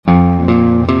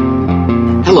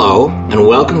Hello, and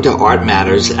welcome to Art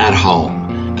Matters at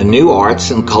Home, a new arts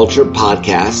and culture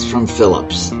podcast from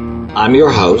Philips. I'm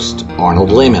your host, Arnold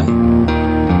Lehman.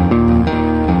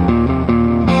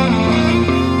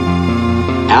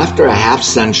 After a half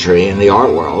century in the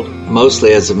art world,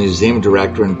 mostly as a museum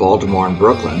director in Baltimore and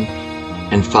Brooklyn,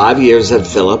 and 5 years at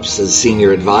Philips as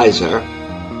senior advisor,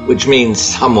 which means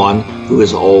someone who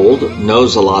is old,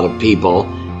 knows a lot of people,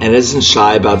 and isn't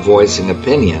shy about voicing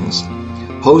opinions,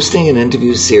 hosting an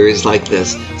interview series like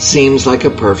this seems like a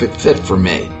perfect fit for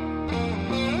me.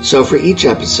 So for each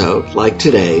episode, like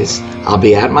today's, I'll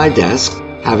be at my desk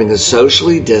having a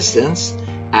socially distanced,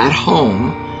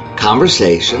 at-home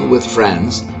conversation with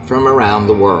friends from around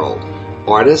the world.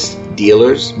 Artists,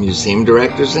 dealers, museum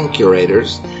directors and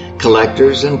curators,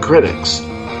 collectors and critics,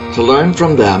 to learn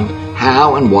from them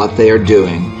how and what they are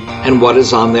doing and what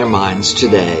is on their minds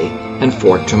today and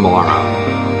for tomorrow.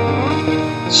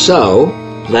 So,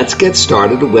 let's get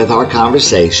started with our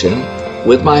conversation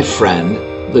with my friend,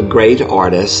 the great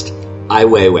artist,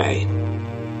 Weiwei.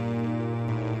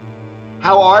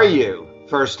 How are you,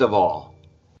 first of all?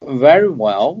 Very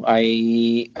well.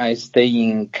 I stay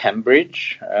in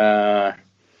Cambridge, and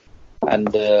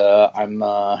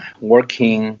I'm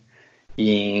working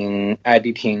in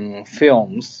editing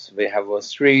films. We have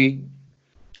three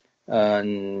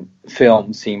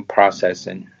films in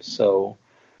processing, so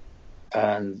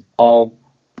and all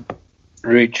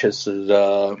reaches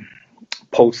the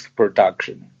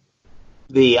post-production.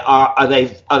 Are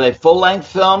they full-length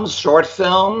films, short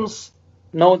films?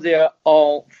 No, they're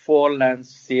all full-length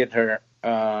theater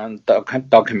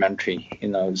documentary.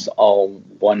 It's all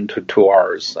 1 to 2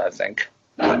 hours, I think.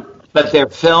 But they're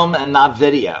film and not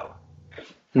video.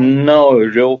 No,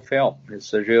 real film.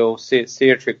 It's a real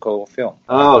theatrical film.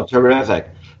 Oh, terrific.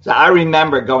 So I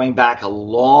remember going back a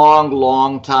long,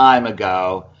 long time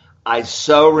ago. I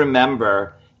so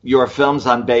remember your films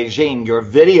on Beijing, your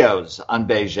videos on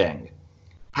Beijing.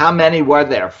 How many were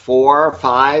there? 4 or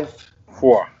 5?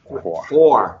 Four.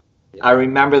 I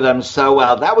remember them so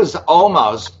well. That was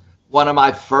almost one of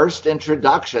my first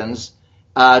introductions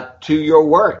to your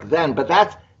work then. But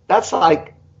that's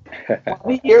like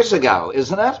 20 years ago,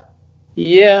 isn't it?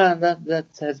 Yeah,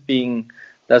 that's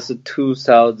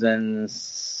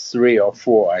 2003 or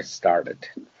 4 I started.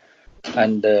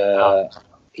 And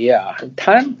yeah,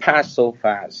 time passed so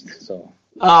fast. So.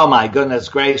 Oh my goodness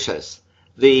gracious!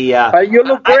 But you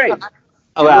look great.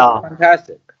 You look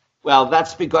fantastic. Well,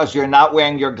 that's because you're not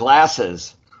wearing your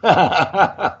glasses.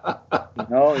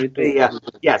 No, you do.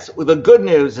 Yes. Well, the good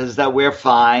news is that we're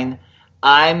fine.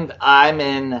 I'm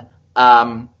in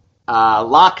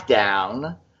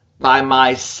lockdown by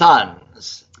my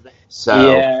sons.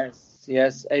 So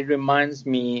yes. It reminds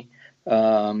me.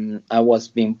 I was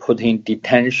being put in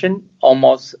detention,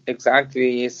 almost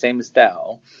exactly same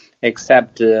style,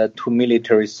 except 2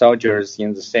 military soldiers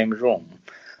in the same room.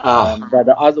 But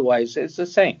otherwise, it's the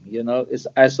same. It's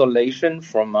isolation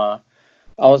from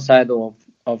outside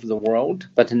of the world.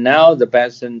 But now the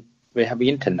best, we have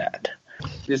internet.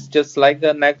 It's just like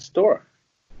the next door.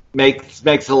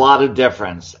 Makes a lot of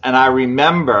difference. And I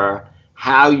remember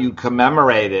how you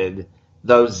commemorated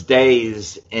those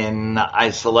days in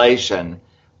isolation,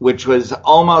 which was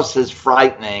almost as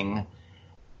frightening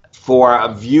for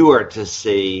a viewer to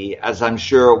see as I'm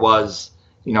sure it was,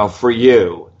 for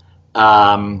you.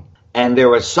 And there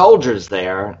were soldiers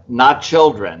there, not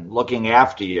children, looking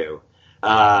after you.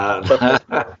 Yeah.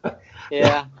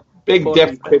 Big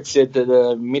difference. Encrypted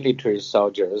the military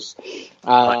soldiers.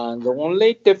 The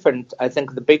only difference, I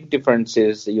think the big difference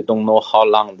is you don't know how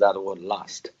long that will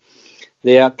last.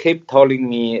 They keep telling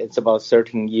me it's about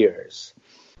 13 years.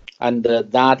 And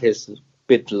that is a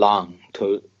bit long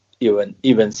to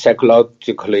even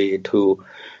psychologically to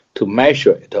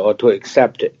measure it or to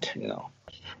accept it,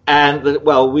 And,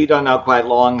 we don't know quite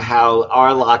long how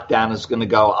our lockdown is going to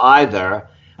go either.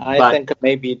 I think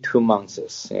maybe 2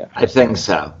 months, yeah. I think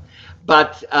so.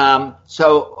 But,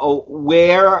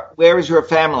 where is your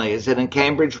family? Is it in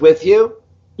Cambridge with you?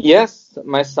 Yes,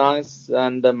 my sons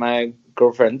and my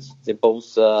girlfriends, they're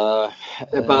both there.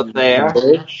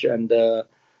 Cambridge, and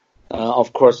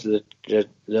of course,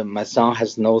 my son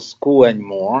has no school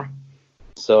anymore,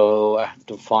 so I have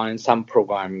to find some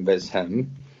program with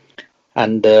him,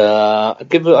 and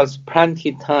give us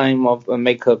plenty time of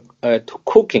to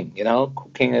cooking.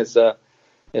 Cooking is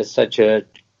such a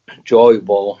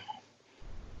enjoyable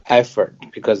effort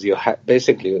because you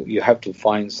have to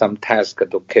find some task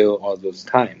to kill all those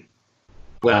time.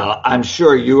 Well, I'm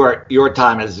sure your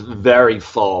time is very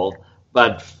full,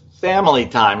 but family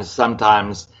time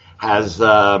sometimes has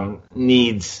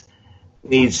needs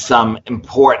some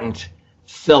important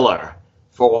filler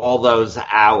for all those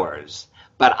hours.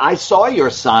 But I saw your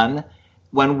son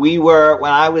when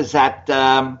I was at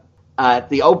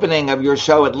the opening of your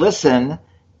show at Listen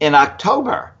in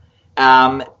October.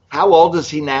 How old is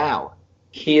he now?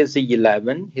 He is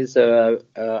 11. He's a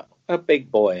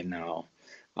big boy now.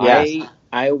 Yes.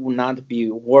 I would not be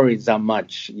worried that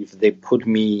much if they put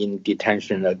me in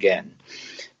detention again,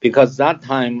 because that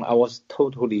time I was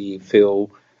totally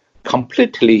feel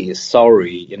completely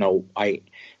sorry.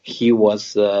 He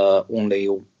was only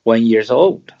 1 year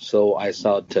old, so I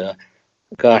thought,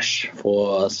 gosh,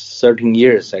 for 13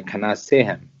 years I cannot see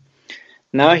him.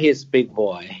 Now he's big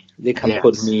boy. They can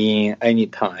put me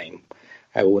anytime.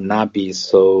 I would not be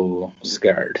so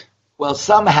scared. Well,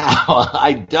 somehow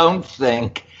I don't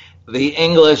think the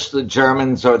English, the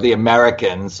Germans, or the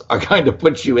Americans are going to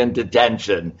put you in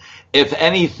detention. If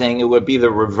anything, it would be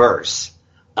the reverse.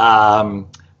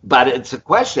 But it's a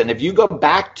question. If you go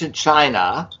back to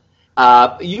China,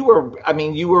 you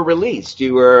were released.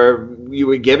 You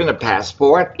were given a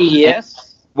passport.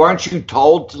 Yes. Weren't you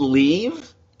told to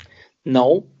leave?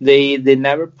 No, they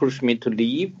never pushed me to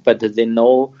leave, but they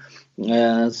know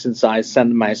since I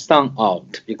sent my son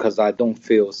out because I don't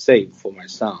feel safe for my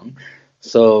son.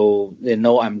 So they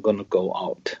know I'm going to go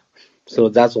out. So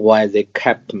that's why they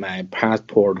kept my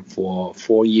passport for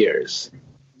 4 years.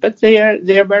 But they are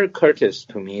very courteous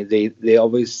to me. They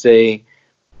always say,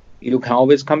 you can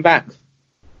always come back.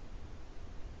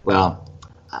 Well,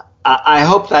 I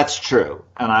hope that's true.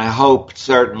 And I hope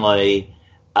certainly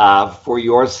for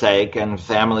your sake and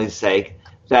family's sake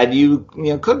that you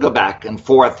could go back and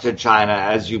forth to China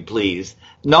as you please.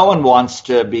 No one wants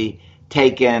to be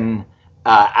taken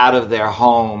out of their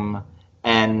home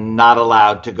and not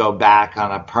allowed to go back on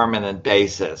a permanent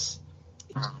basis.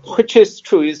 Which is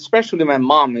true, especially my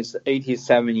mom is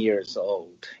 87 years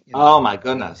old. Oh, my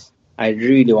goodness. I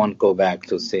really want to go back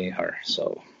to see her.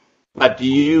 So. But do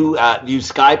you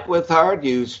Skype with her? Do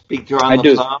you speak to her on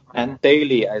the phone? And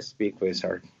daily I speak with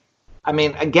her. I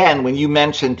mean, again, when you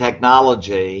mention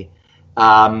technology,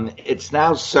 it's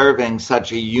now serving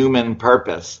such a human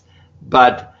purpose.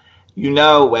 But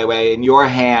Weiwei, in your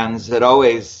hands, it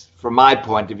always, from my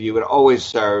point of view, it always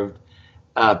served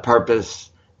a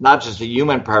purpose, not just a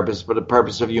human purpose, but a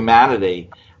purpose of humanity.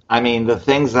 I mean, the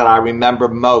things that I remember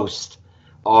most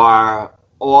are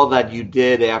all that you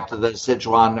did after the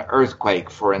Sichuan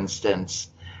earthquake, for instance,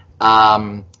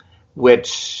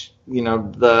 which,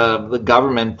 the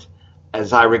government,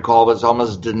 as I recall, was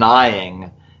almost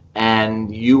denying,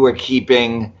 and you were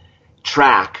keeping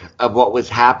track of what was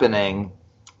happening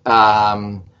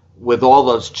with all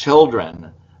those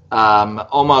children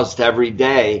almost every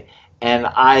day. And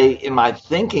in my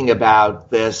thinking about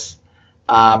this,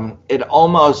 it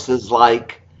almost is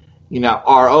like,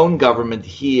 our own government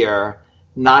here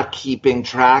not keeping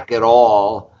track at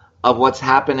all of what's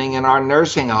happening in our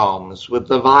nursing homes with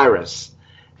the virus.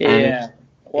 Yeah,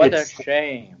 what a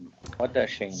shame. What a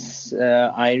shame.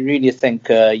 I really think,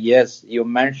 yes, you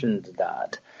mentioned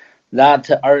that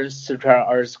Sichuan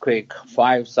earthquake,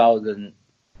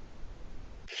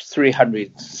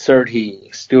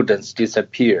 5,330 students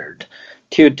disappeared.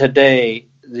 Till today,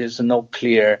 there's no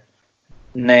clear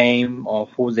name of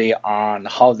who they are and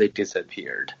how they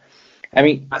disappeared. I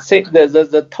mean, say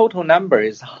the total number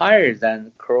is higher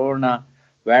than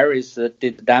coronavirus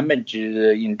did damage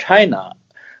in China.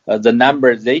 The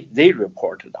number they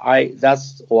reported.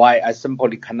 That's why I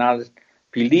simply cannot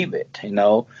believe it.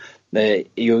 You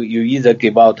either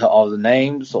give out all the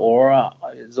names or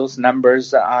those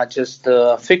numbers are just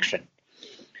fiction.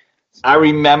 I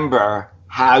remember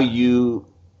how you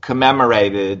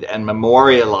commemorated and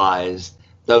memorialized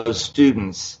those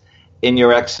students in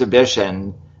your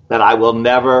exhibition that I will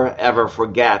never, ever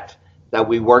forget that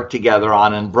we worked together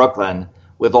on in Brooklyn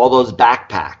with all those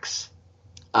backpacks.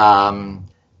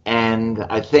 And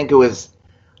I think it was,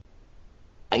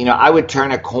 I would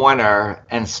turn a corner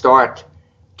and start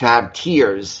to have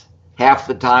tears half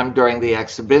the time during the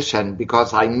exhibition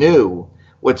because I knew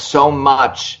what so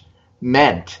much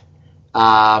meant,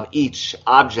 each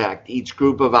object, each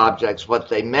group of objects, what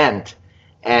they meant.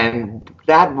 And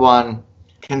that one,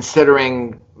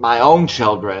 considering my own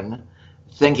children,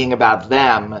 thinking about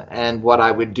them and what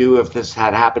I would do if this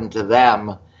had happened to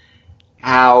them,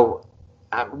 how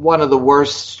one of the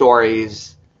worst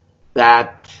stories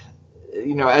that,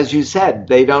 as you said,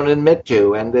 they don't admit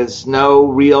to, and there's no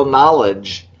real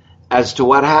knowledge as to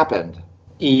what happened.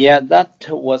 Yeah, that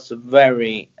was a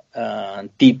very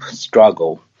deep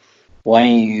struggle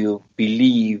when you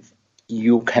believe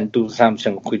you can do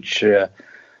something which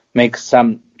makes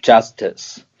some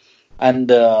justice.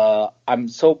 And I'm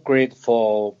so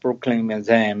grateful Brooklyn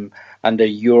Museum and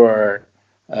your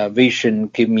vision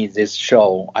give me this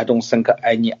show. I don't think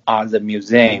any other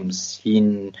museums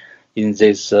in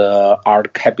this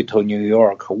art capital, New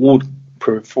York, would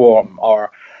perform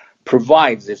or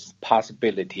provide this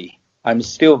possibility. I'm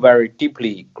still very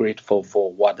deeply grateful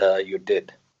for what you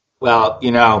did. Well,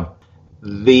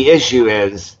 the issue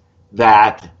is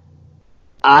that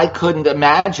I couldn't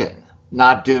imagine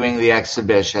not doing the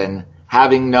exhibition,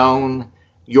 having known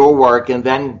your work and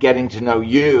then getting to know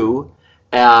you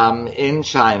in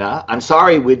China. I'm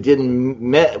sorry we didn't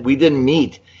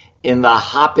meet in the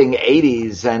hopping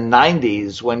 80s and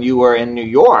 90s when you were in New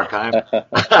York.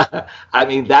 I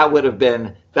mean, that would have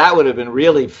been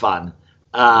really fun.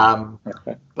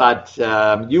 But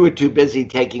you were too busy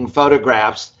taking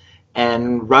photographs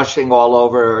and rushing all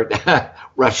over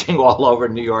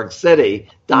New York City.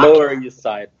 Lower East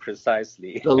Side,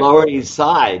 precisely. The Lower East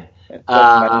Side.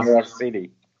 New York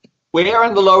City. Where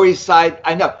on the Lower East Side?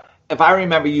 I know. If I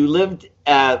remember, you lived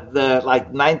at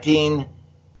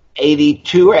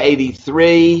 1982 or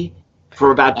 83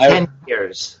 for about 10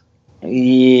 years.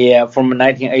 Yeah, from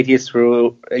 1980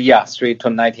 through straight to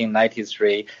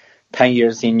 1993. 10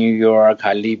 years in New York.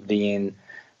 I lived in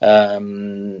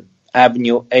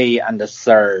Avenue A and the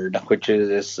 3rd, which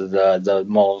is the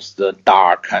most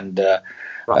dark and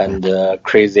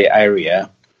crazy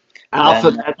area.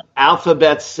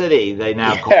 Alphabet City, they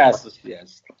now call it.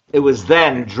 Yes. It was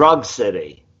then Drug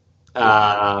City.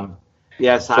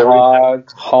 Yes,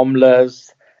 drugs,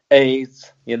 homeless,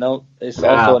 AIDS. It's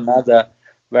also another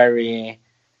very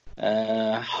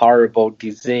horrible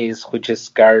disease which has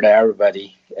scared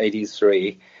everybody.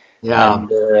 83. Yeah. And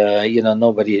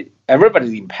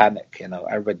everybody's in panic.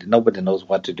 Nobody knows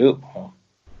what to do.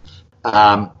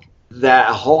 That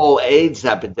whole AIDS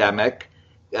epidemic,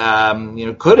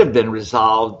 could have been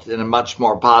resolved in a much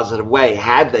more positive way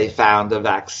had they found a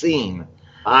vaccine.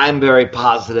 I'm very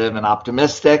positive and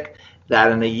optimistic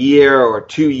that in a year or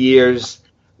 2 years,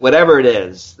 whatever it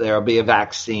is, there will be a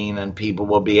vaccine and people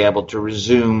will be able to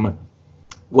resume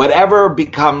whatever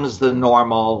becomes the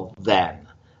normal then.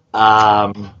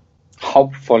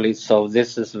 Hopefully so.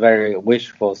 This is very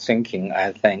wishful thinking,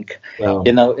 I think. Well,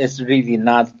 it's really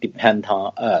not dependent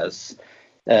on us.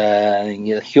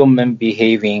 Human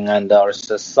behaving and our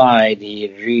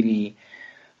society really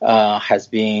has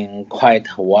been quite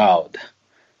wild.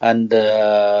 And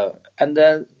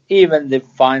even they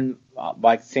find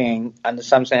vaccine and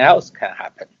something else can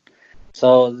happen.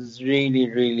 So it's really,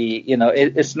 really,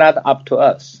 it's not up to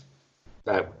us.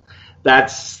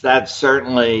 That's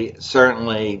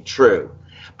certainly true.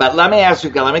 But let me ask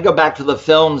you, let me go back to the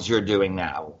films you're doing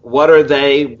now. What are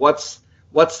they? What's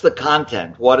the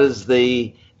content? What is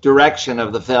the direction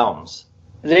of the films?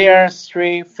 There are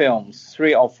 3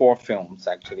 or 4 films,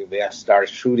 actually. We have started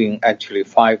shooting,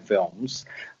 5 films.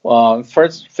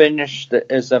 First finished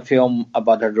is a film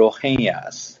about the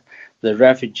Rohingyas, the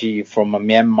refugee from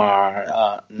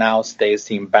Myanmar, now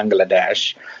stays in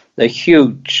Bangladesh. The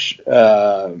huge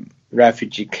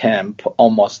refugee camp,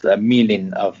 almost 1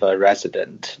 million of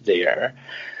residents there.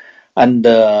 And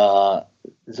a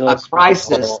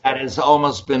crisis that has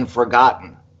almost been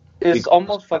forgotten. It's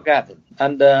almost forgotten.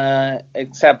 And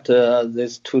except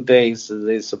these 2 days,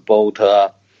 this boat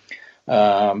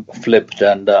flipped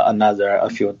and a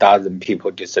few dozen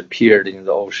people disappeared in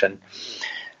the ocean.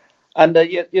 And,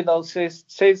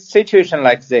 situation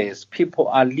like this, people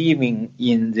are living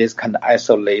in this kind of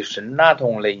isolation, not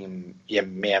only in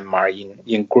Myanmar,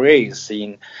 in Greece,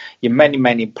 in many,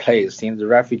 many places, in the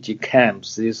refugee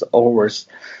camps. There's over,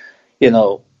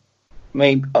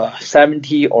 maybe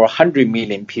 70 or 100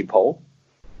 million people.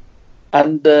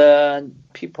 And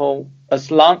people,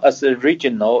 as long as it's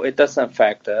regional, it doesn't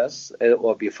affect us, it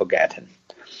will be forgotten.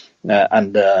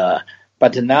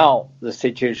 But now the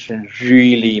situation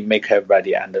really makes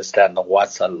everybody understand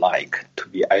what's it like to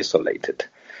be isolated.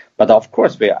 But of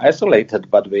course, we are isolated,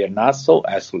 but we are not so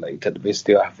isolated. We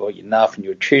still have enough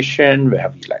nutrition, we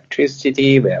have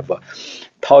electricity, we have a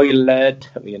toilet.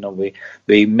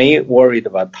 We may worried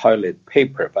about toilet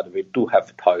paper, but we do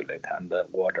have toilet and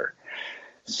water.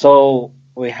 So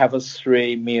we have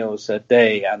 3 meals a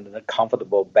day and a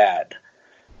comfortable bed.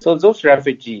 So those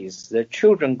refugees, the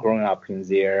children growing up in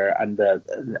there, and the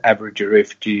average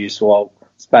refugees will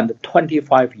spend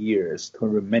 25 years to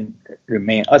remain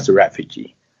as a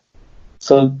refugee.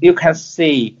 So you can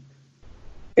see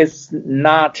it's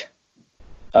not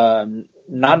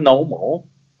normal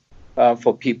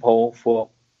for people, for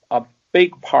a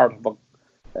big part of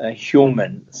a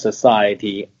human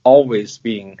society always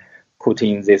being put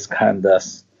in this kind of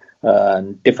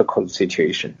difficult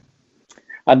situation.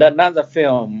 And another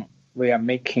film we are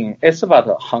making is about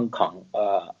Hong Kong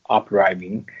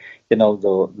uprising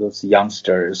those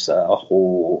youngsters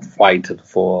who fight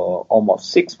for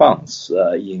almost 6 months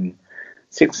in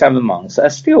 6-7 months,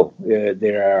 still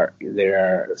they are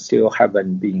still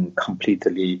haven't been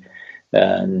completely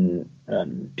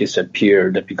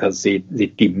disappeared because they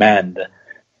demand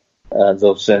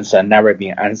those things are never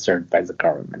being answered by the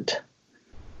government.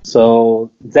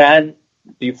 So then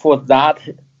before that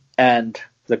and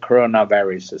the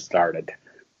coronavirus started,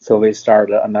 so we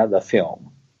started another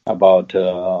film about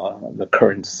the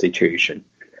current situation.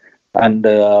 And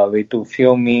we do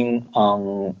filming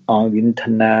on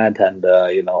internet and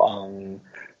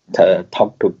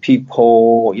talk to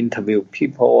people, interview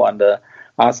people, and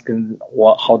asking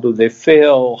how do they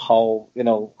feel, how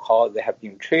they have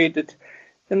been treated,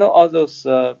 all those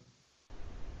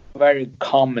very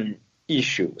common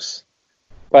issues.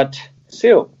 But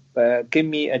still, give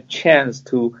me a chance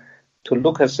to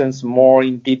look at things more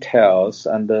in details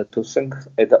and to think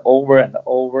it over and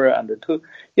over and to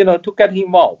get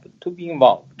involved, to be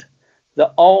involved.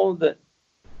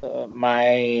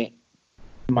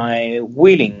 My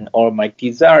willing or my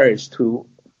desire is to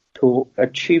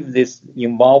achieve this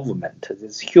involvement,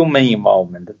 this human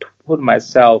involvement, to put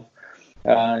myself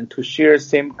to share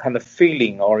same kind of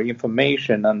feeling or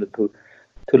information and to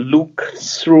look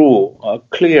through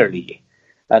clearly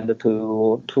and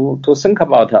to think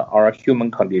about our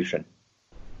human condition.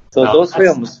 So those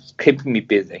films keep me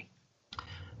busy.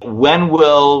 When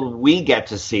will we get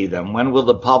to see them? When will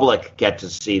the public get to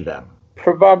see them?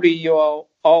 Probably you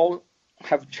all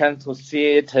have a chance to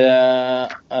see it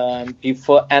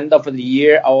before end of the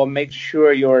year. I will make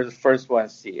sure you're the first one to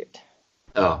see it.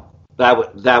 Oh,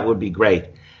 that would be great.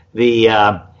 The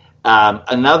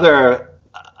another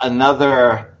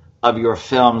of your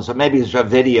films, or maybe it's a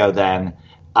video then,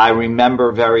 I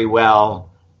remember very well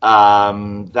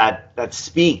that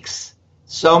speaks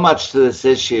so much to this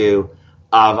issue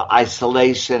of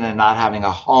isolation and not having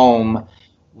a home,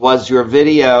 was your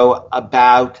video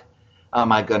about, oh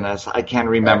my goodness, I can't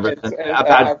remember,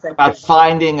 about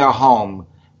finding a home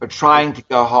or trying to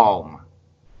go home.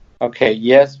 Okay,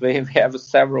 yes, we have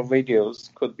several videos.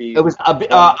 Could be. It was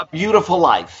a Beautiful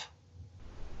Life.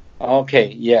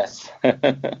 Okay, yes.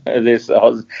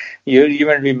 You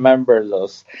even remember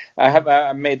those.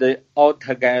 I made it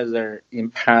altogether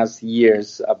in past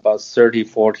years about 30,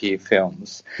 40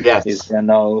 films. Yes.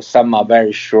 Some are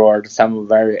very short, some are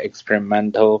very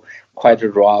experimental, quite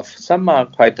rough, some are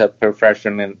quite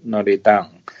professionally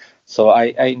done. So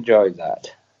I enjoy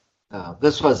that.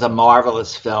 This was a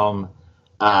marvelous film,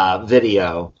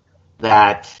 video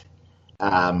that,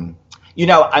 I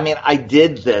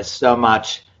did this so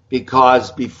much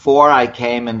because before I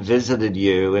came and visited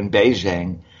you in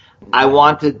Beijing, I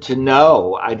wanted to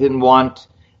know. I didn't want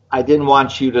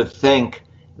you to think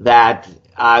that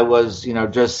I was,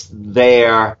 just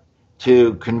there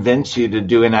to convince you to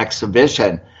do an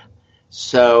exhibition.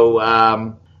 So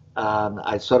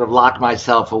I sort of locked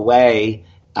myself away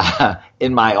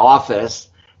in my office,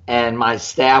 and my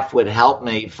staff would help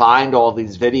me find all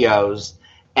these videos,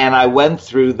 and I went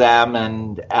through them,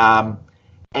 and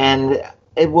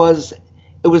it was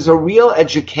a real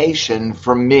education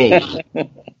for me.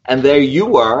 And there you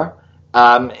were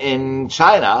in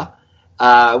China.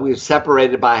 We were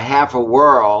separated by half a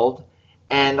world,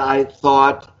 and I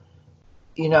thought,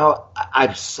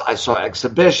 I saw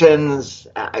exhibitions.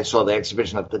 I saw the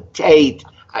exhibition at the Tate,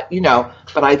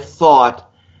 but I thought,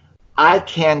 I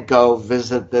can't go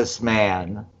visit this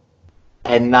man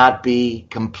and not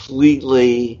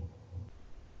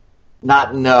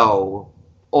know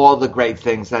all the great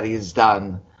things that he's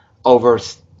done over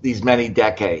these many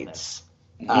decades.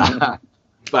 Well,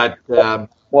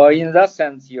 in that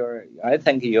sense, I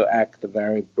think you act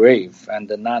very brave, and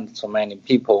not so many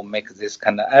people make this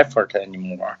kind of effort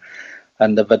anymore.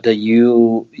 But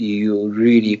you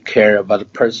really care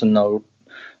about personal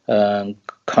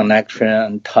connection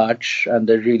and touch, and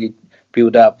really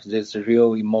build up these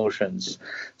real emotions.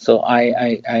 So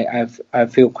I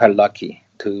feel quite lucky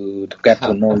to get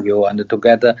to know you and to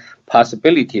get the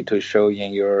possibility to show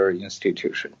in your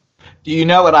institution. Do you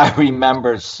know what I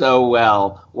remember so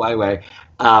well, Weiwei?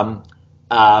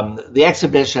 The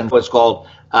exhibition was called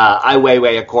I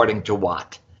Weiwei According to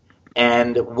What?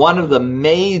 And one of the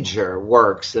major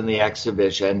works in the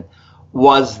exhibition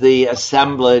was the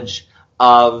assemblage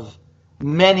of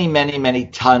many, many, many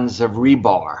tons of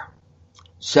rebar.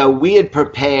 So we had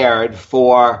prepared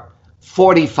for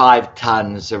 45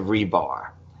 tons of rebar.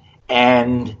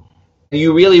 And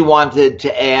you really wanted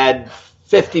to add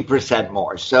 50%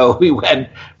 more. So we went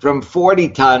from 40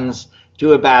 tons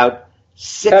to about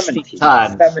 70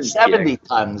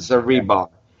 tons of rebar.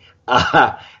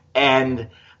 And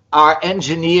our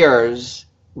engineers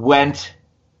went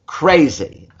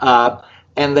crazy.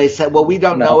 And they said, well, we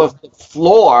don't know if the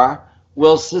floor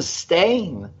will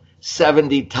sustain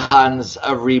 70 tons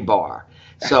of rebar.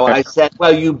 So I said,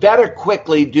 well, you better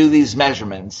quickly do these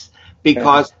measurements,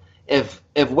 because if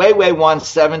Weiwei wants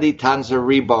 70 tons of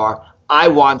rebar, I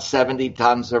want 70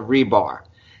 tons of rebar.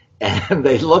 And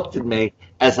they looked at me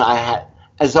as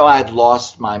though I had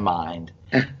lost my mind.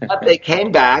 But they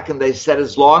came back and they said,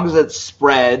 as long as it's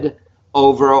spread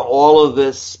over all of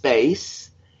this space,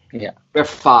 we're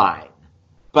fine.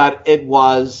 But it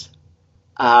was,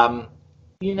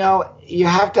 you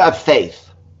have to have faith.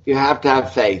 You have to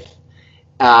have faith,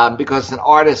 because an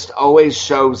artist always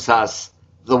shows us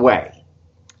the way.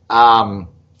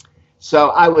 So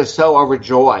I was so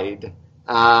overjoyed,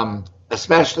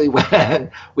 especially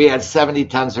when we had 70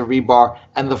 tons of rebar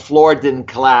and the floor didn't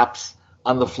collapse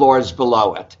on the floors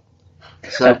below it.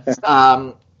 So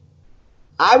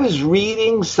I was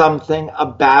reading something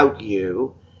about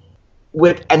you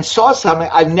and saw something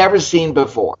I've never seen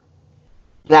before,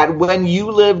 that when you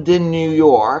lived in New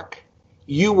York,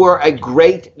 you were a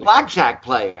great blackjack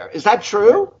player. Is that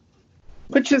true?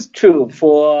 Which is true.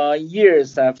 For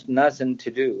years, I have nothing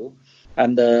to do.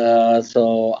 And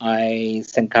so I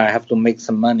think I have to make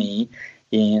some money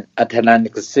in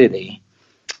Atlantic City.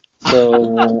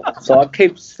 So I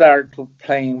keep start to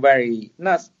playing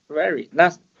not very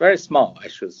small, I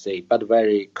should say, but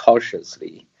very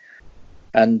cautiously.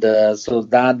 And so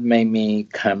that made me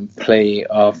can play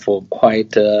for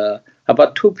quite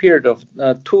about 2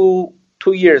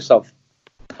 years of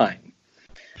time.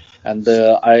 And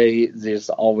there's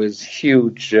always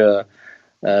huge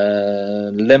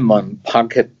lemon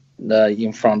pocket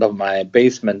in front of my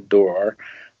basement door.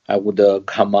 I would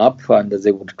come up and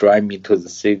they would drive me to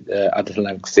the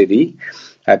Atlantic City.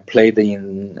 I played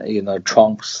in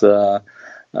Trump's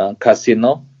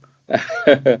casino.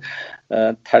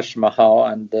 Taj Mahal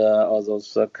and all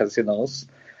those casinos,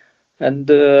 and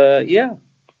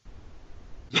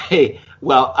Hey,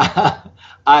 well,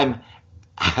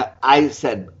 I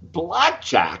said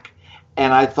blackjack,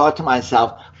 and I thought to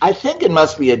myself, I think it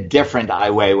must be a different Ai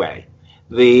Weiwei.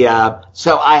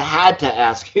 So I had to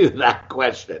ask you that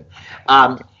question.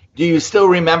 Do you still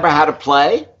remember how to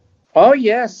play? Oh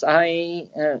yes,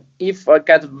 if I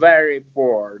get very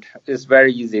bored, it's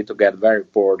very easy to get very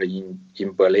bored in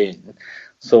Berlin.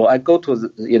 So I go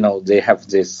to they have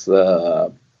this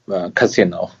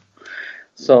casino.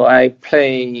 So I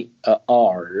play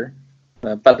R,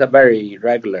 but very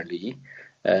regularly,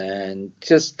 and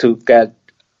just to get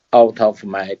out of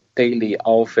my daily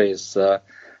office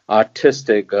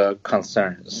artistic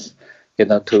concerns,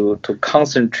 to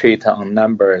concentrate on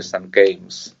numbers and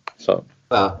games. So.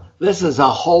 This is a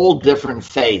whole different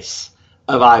face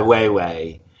of Ai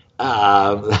Weiwei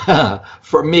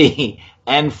for me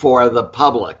and for the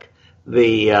public.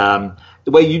 The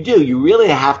way you do, you really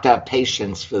have to have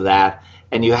patience for that,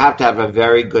 and you have to have a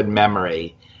very good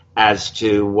memory as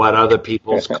to what other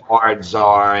people's cards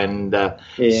are. And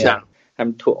so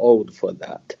I'm too old for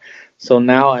that. So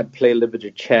now I play a little bit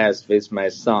of chess with my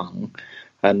son,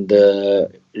 and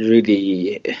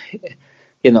really.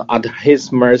 At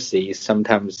his mercy,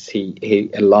 sometimes he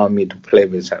allowed me to play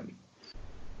with him.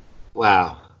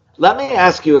 Wow. Let me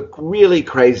ask you a really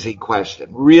crazy question.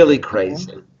 Really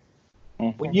crazy.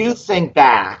 Mm-hmm. When you think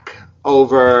back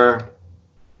over,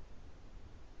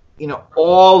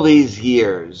 all these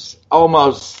years,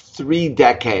 almost 3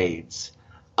 decades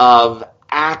of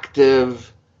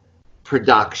active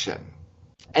production,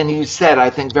 and you said, I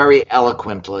think very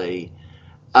eloquently,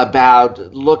 about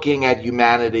looking at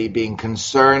humanity, being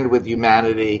concerned with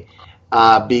humanity,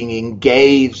 being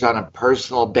engaged on a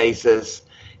personal basis,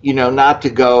 not to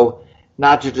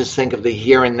just think of the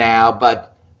here and now,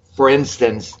 but for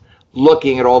instance,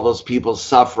 looking at all those people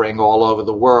suffering all over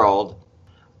the world.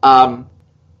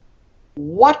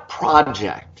 What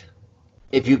project,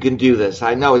 if you can do this,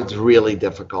 I know it's really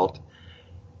difficult,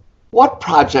 what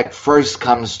project first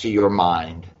comes to your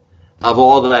mind of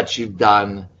all that you've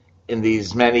done in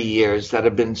these many years that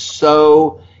have been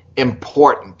so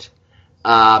important,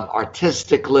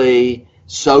 artistically,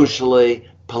 socially,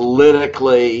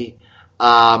 politically?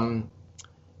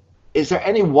 Is there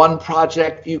any one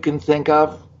project you can think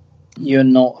of?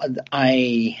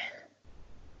 I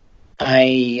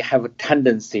have a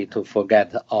tendency to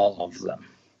forget all of them.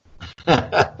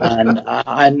 And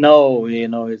I know,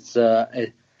 it's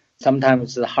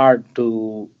sometimes it's hard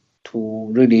to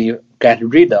really get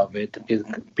rid of it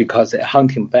because it's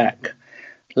hunting back.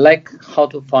 Like how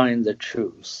to find the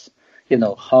truth,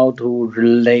 how to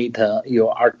relate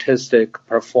your artistic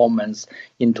performance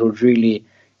into really,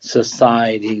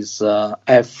 society's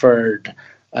effort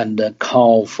and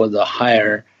call for the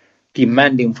higher,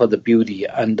 demanding for the beauty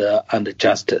and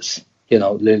justice.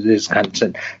 This kind of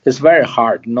thing. It's very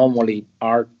hard. Normally,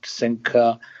 art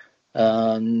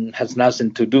has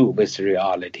nothing to do with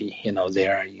reality. They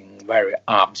are in very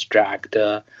abstract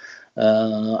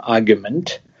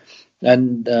argument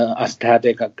and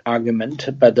aesthetic argument.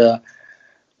 But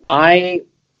I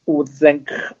would think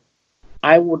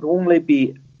I would only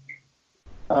be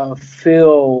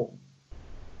feel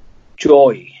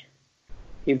joy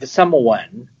if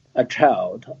someone, a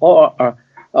child or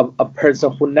a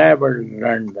person who never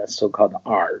learned the so-called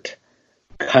art,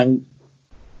 can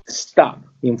stop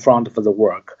in front of the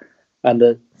work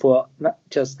and for not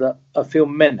just a few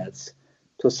minutes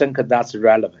to think that's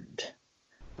relevant.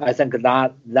 I think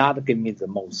that gives me the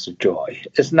most joy.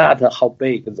 It's not how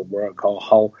big the work or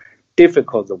how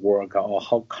difficult the work or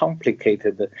how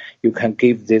complicated you can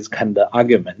give this kind of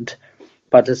argument,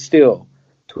 but still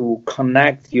to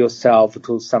connect yourself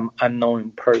to some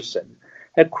unknown person.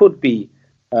 It could be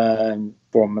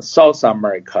from South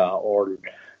America or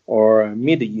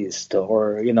Middle East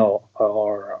or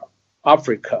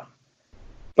Africa,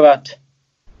 but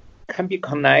can be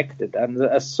connected and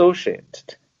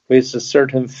associated with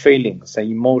certain feelings and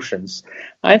emotions.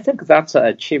 I think that's an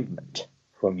achievement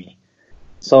for me.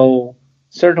 So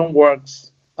certain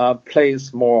works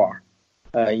place more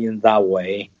in that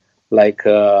way, like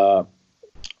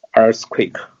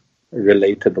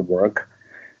earthquake-related work.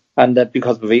 And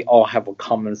because we all have a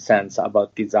common sense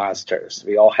about disasters,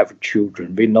 we all have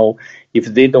children. We know if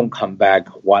they don't come back,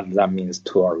 what that means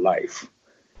to our life,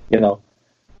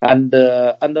 And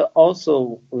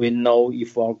also we know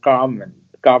if our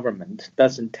government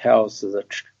doesn't tell us the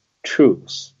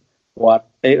truth, what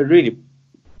it really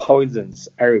poisons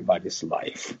everybody's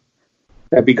life,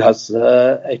 because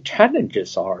it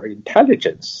challenges our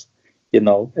intelligence.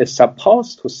 It's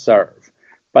supposed to serve,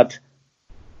 but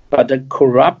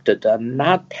corrupted and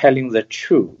not telling the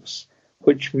truth,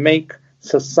 which make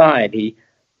society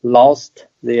lost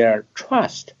their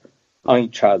trust on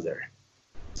each other.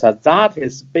 So that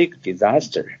is big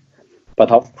disaster.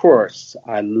 But of course,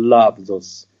 I love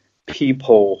those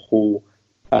people who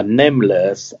are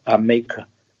nameless and make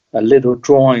little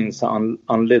drawings on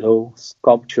little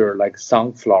sculpture like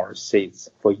sunflower seeds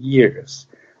for years.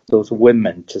 Those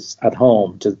women just at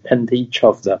home just paint each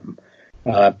of them,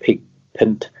 paint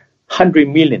 100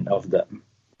 million of them.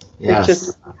 Yes.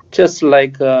 It's just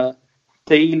like a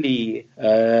daily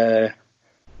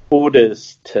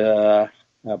Buddhist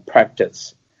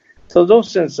practice. So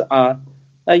those things are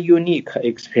a unique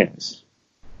experience.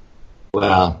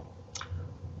 Well,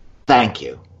 thank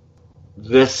you.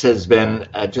 This has been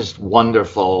a just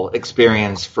wonderful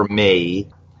experience for me,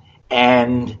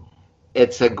 and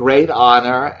it's a great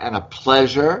honor and a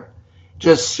pleasure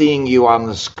just seeing you on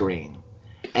the screen.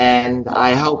 And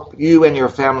I hope you and your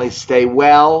family stay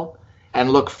well and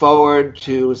look forward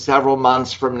to several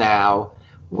months from now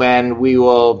when we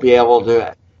will be able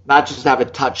to not just have a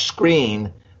touch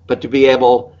screen, but to be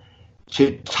able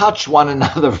to touch one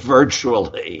another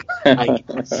virtually. I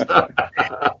guess.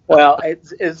 Well,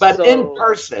 it's but so, in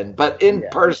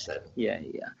person. Yeah.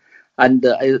 And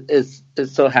it's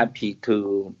so happy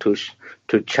to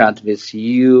chat with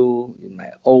you,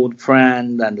 my old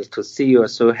friend, and to see you are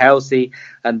so healthy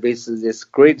and with this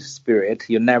great spirit.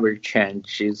 You never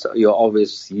change. You're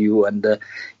always you, and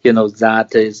that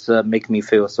is make me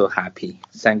feel so happy.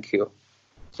 Thank you.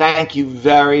 Thank you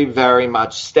very, very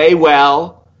much. Stay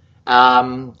well.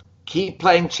 Keep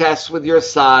playing chess with your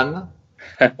son.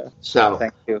 So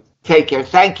thank you. Take care.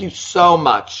 Thank you so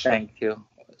much. Thank you.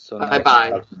 So bye-bye.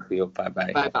 Nice talking to you.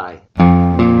 Bye-bye. Bye-bye.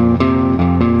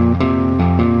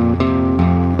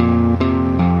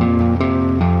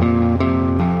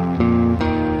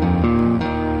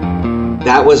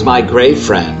 That was my great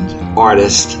friend,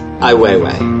 artist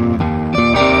Weiwei.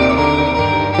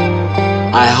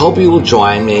 I hope you will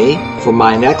join me for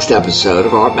my next episode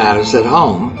of Art Matters at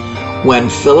Home when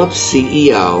Philips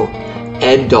CEO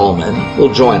Ed Dolman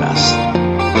will join us.